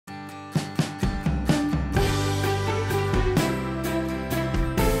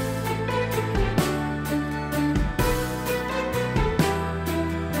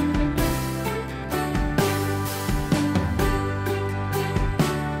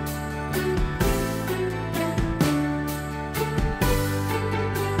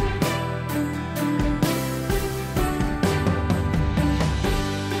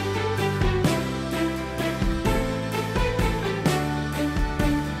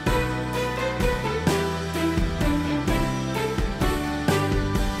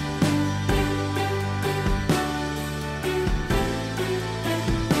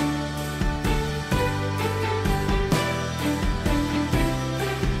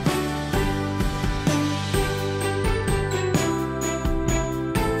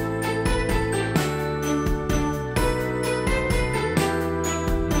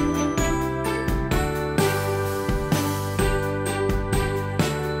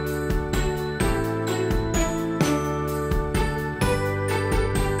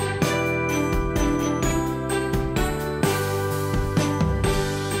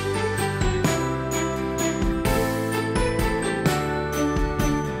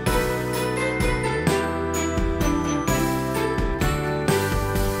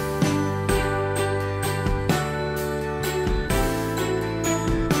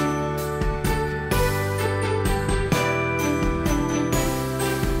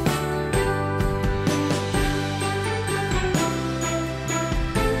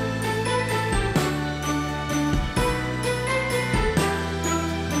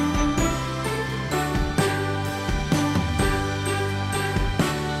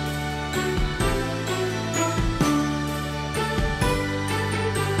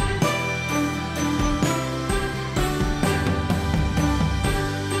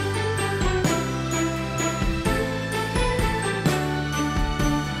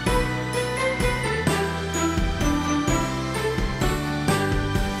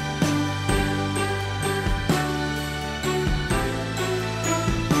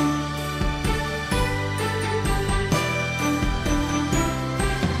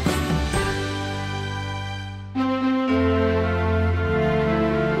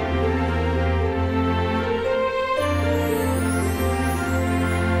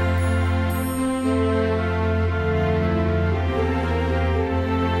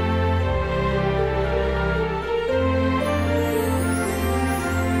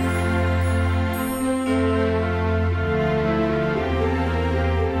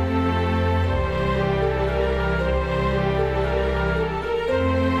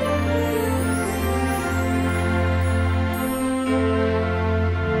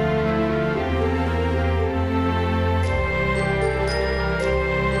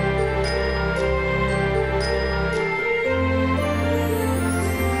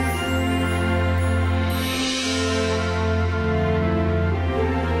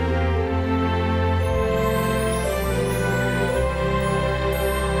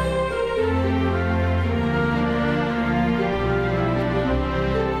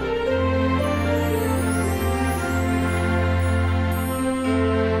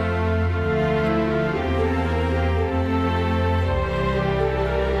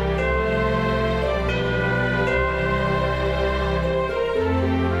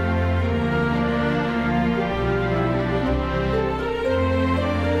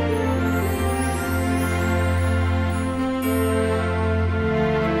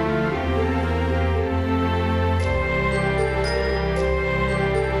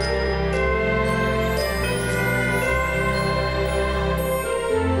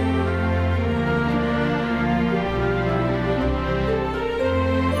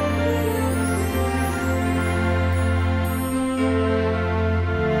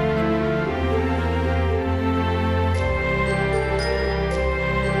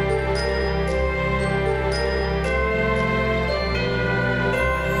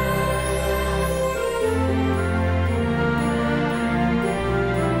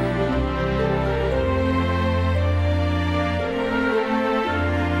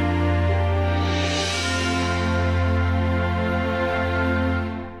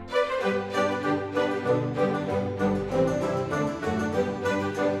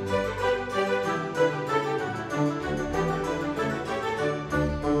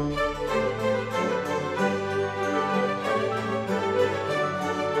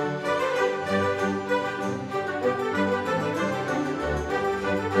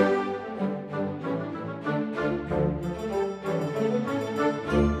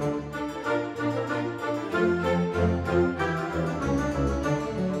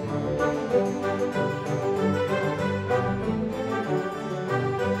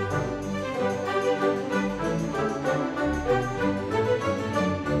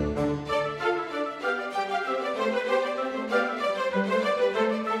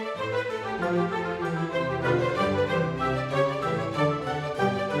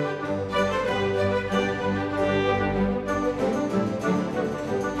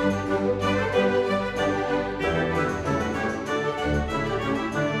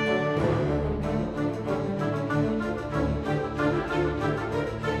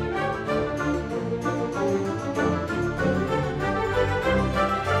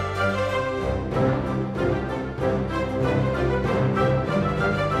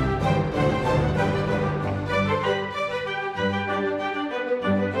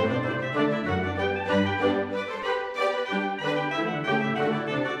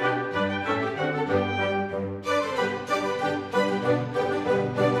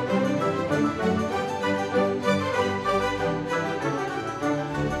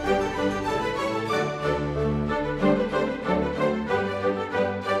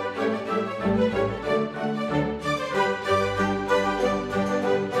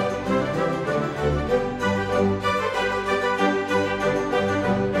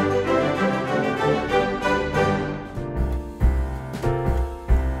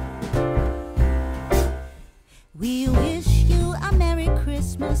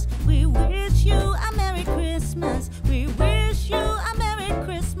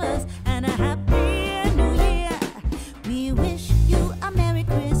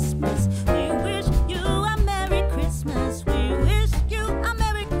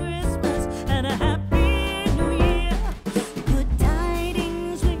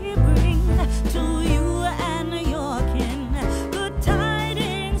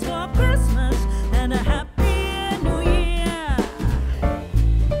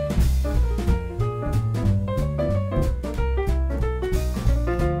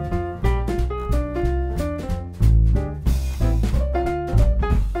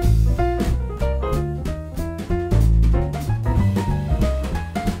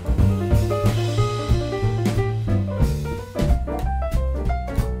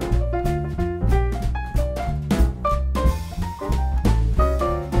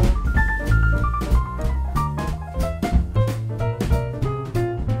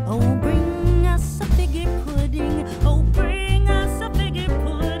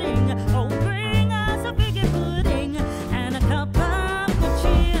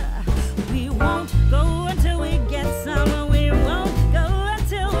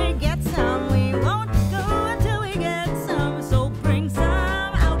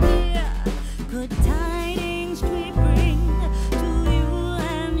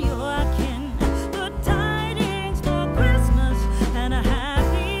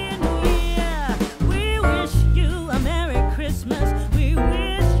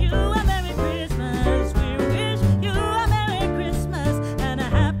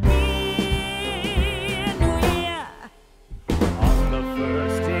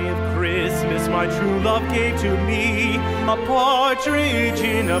gave to me a partridge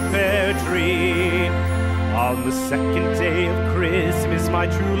in a pear tree. On the second day of Christmas, my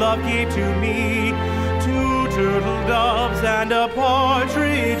true love gave to me 2 turtle doves and a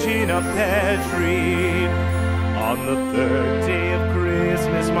partridge in a pear tree. On the third day of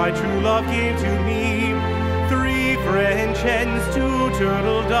Christmas, my true love gave to me 3 French hens, 2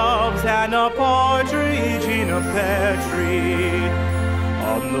 turtle doves, and a partridge in a pear tree.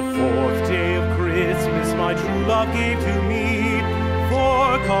 On the fourth day of Christmas, my true love gave to me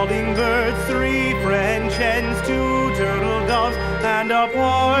 4 calling birds, 3 French hens, 2 turtle doves, and a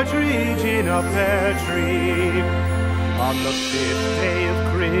partridge in a pear tree. On the 5th day of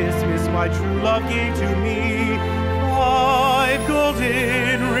Christmas, my true love gave to me 5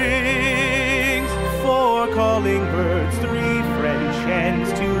 golden rings, 4 calling birds, 3 French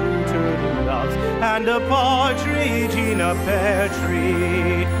hens, 2 turtle doves, and a partridge in a pear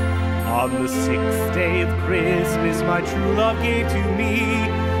tree. On the 6th day of Christmas, my true love gave to me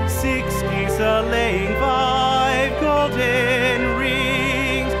 6 geese a-laying, 5 golden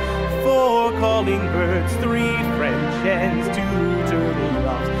rings, 4 calling birds, 3 French hens, 2 turtle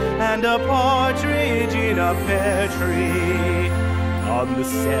doves, and a partridge in a pear tree. On the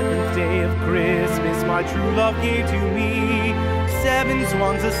 7th day of Christmas, my true love gave to me 7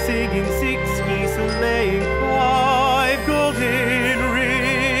 swans a-singing, 6 geese a-laying, 5 golden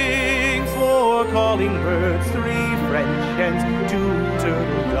rings, 4 calling birds, 3 French hens, 2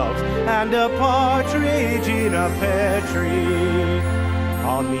 turtle doves, and a partridge in a pear tree.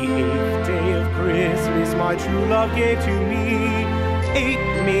 On the 8th day of Christmas, my true love gave to me 8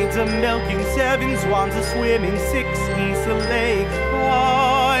 maids a-milking, 7 swans a-swimming, 6 geese a-laying,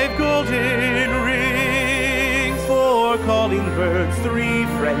 5 golden rings, 4 calling birds, 3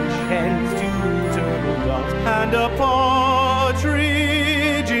 French hens, 2 turtle doves, and a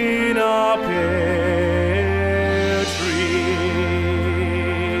partridge in a pear tree.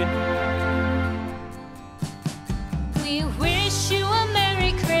 We wish you a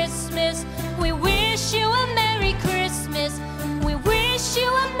Merry Christmas. We wish you a Merry Christmas. We wish you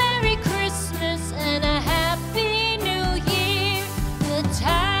a Merry Christmas and a Happy New Year. The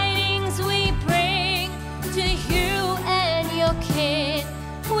tidings we bring to you and your kid.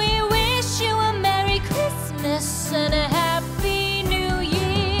 We wish you a Merry Christmas and a Happy New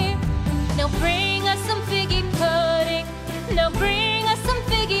Year. Now bring us some figgy pudding. Now bring us some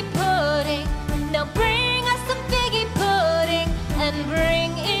figgy pudding. Now bring us some figgy pudding and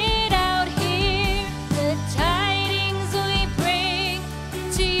bring it out here. The tidings we bring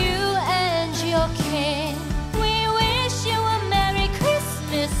to you and your kin. We wish you a Merry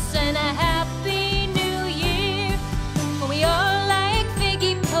Christmas and a Happy New Year. For we all like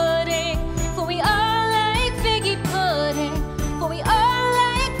figgy pudding. For we all like figgy pudding. For we all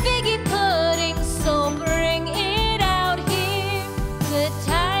like figgy pudding. So bring it out here. The